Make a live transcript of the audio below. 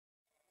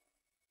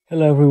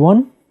Hello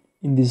everyone,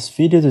 in this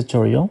video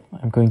tutorial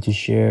I'm going to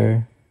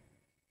share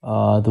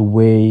the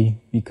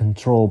way we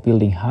control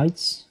building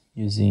heights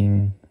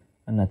using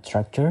an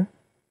attractor.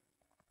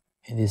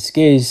 In this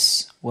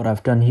case, what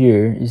I've done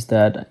here is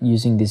that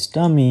using this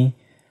dummy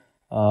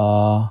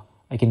I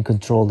can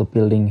control the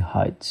building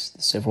heights,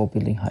 the several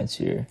building heights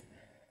here.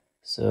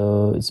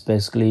 So it's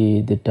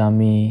basically the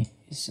dummy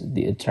is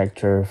the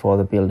attractor for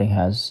the building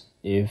heights.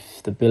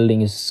 If the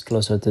building is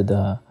closer to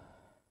the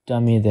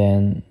dummy,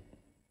 then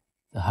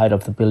the height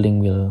of the building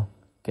will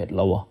get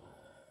lower.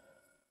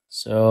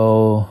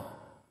 So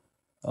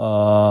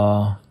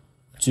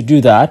to do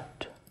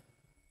that,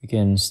 we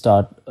can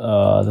start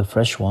the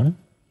fresh one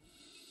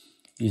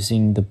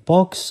using the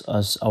box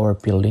as our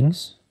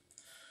buildings.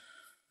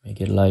 Make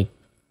it like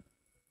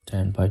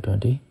 10 by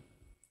 20,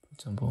 for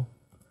example.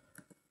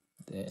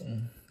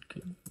 Then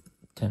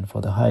 10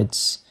 for the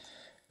heights.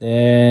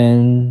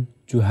 Then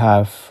to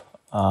have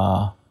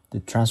the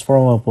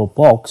transformable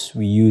box,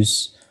 we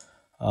use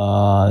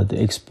the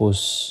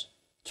expose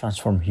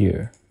transform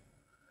here,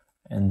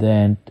 and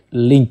then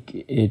link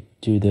it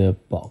to the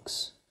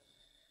box.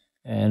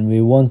 And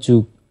we want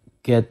to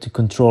get the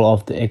control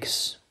of the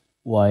x,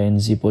 y, and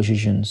z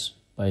positions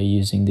by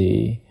using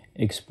the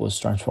expose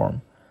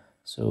transform.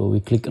 So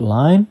we click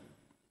align,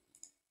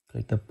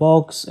 click the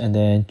box, and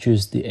then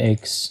choose the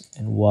x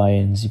and y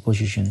and z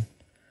position.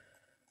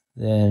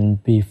 Then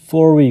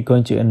before we're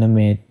going to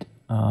animate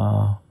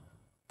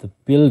the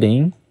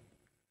building,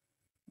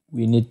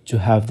 we need to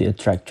have the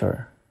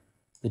attractor,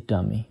 the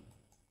dummy.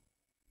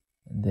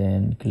 And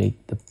then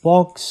click the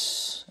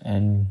box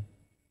and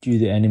do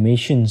the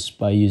animations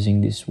by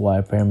using these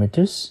wire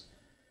parameters.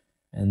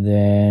 And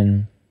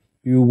then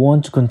we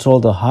want to control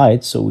the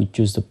height, so we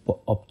choose the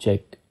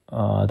object,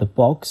 the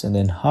box, and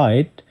then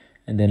height,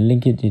 and then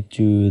link it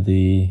to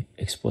the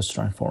expose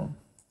transform.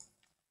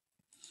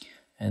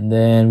 And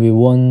then we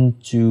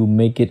want to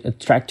make it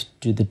attract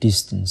to the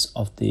distance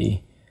of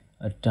the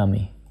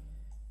dummy.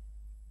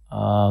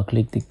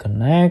 Click the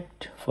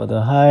connect for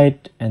the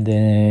height, and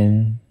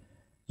then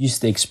use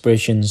the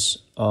expressions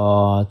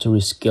to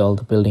rescale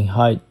the building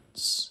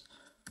heights.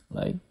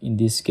 Like in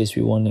this case,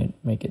 we want to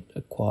make it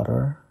a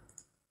quarter.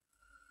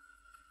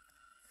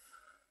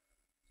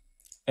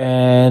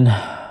 And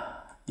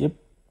yep,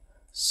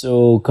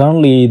 so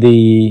currently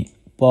the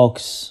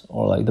box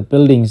or like the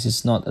buildings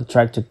is not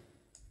attracted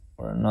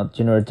or not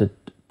generated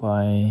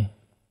by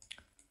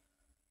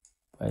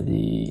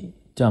the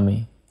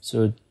dummy.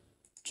 So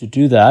to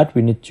do that,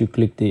 we need to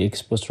click the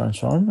expose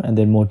transform and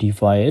then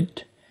modify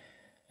it,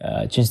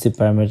 change the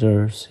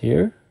parameters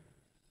here.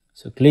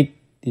 So click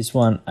this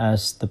one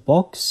as the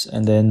box,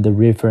 and then the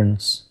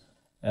reference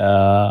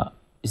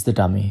is the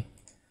dummy.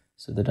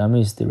 So the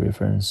dummy is the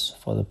reference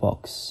for the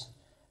box.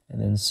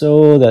 And then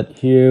so that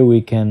here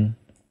we can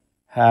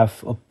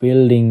have a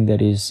building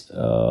that is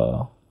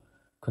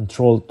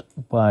controlled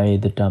by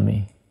the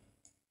dummy,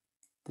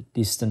 the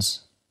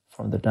distance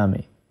from the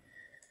dummy.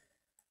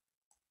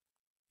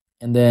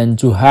 And then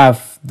to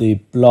have the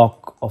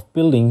block of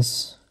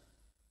buildings,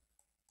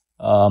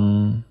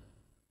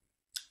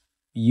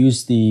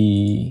 use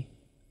the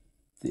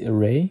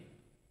array,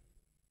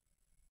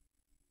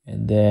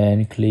 and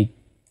then click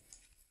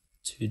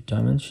 2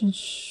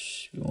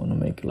 dimensions. We want to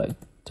make it like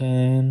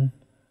 10,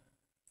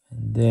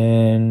 and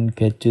then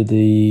get to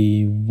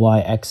the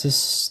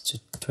y-axis to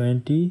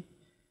 20.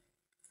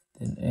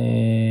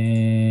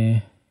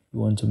 Then we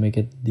want to make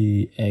it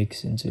the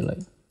x into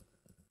like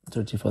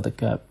 30 for the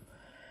cap.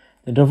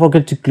 Then don't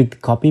forget to click the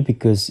copy,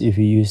 because if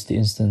you use the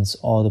instance,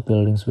 all the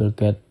buildings will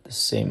get the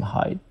same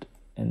height,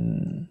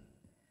 and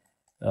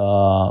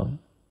the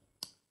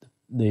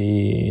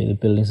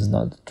buildings is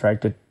not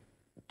attracted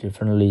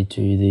differently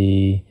to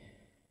the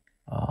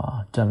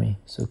dummy.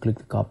 So click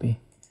the copy,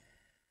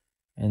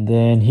 and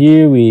then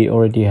here we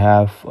already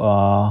have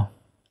the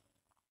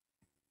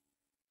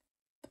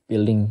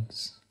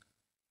buildings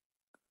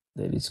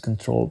that is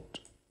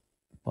controlled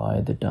by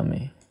the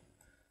dummy.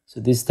 So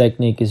this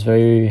technique is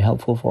very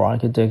helpful for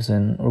architects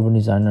and urban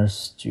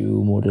designers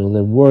to model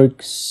their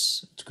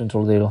works, to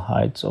control the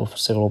heights of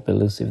several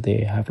buildings if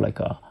they have like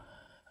a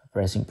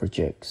pressing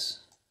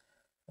projects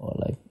or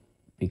like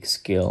big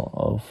scale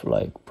of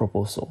like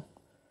proposal.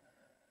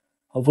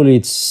 Hopefully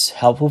it's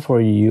helpful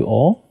for you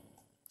all.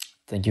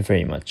 Thank you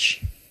very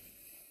much.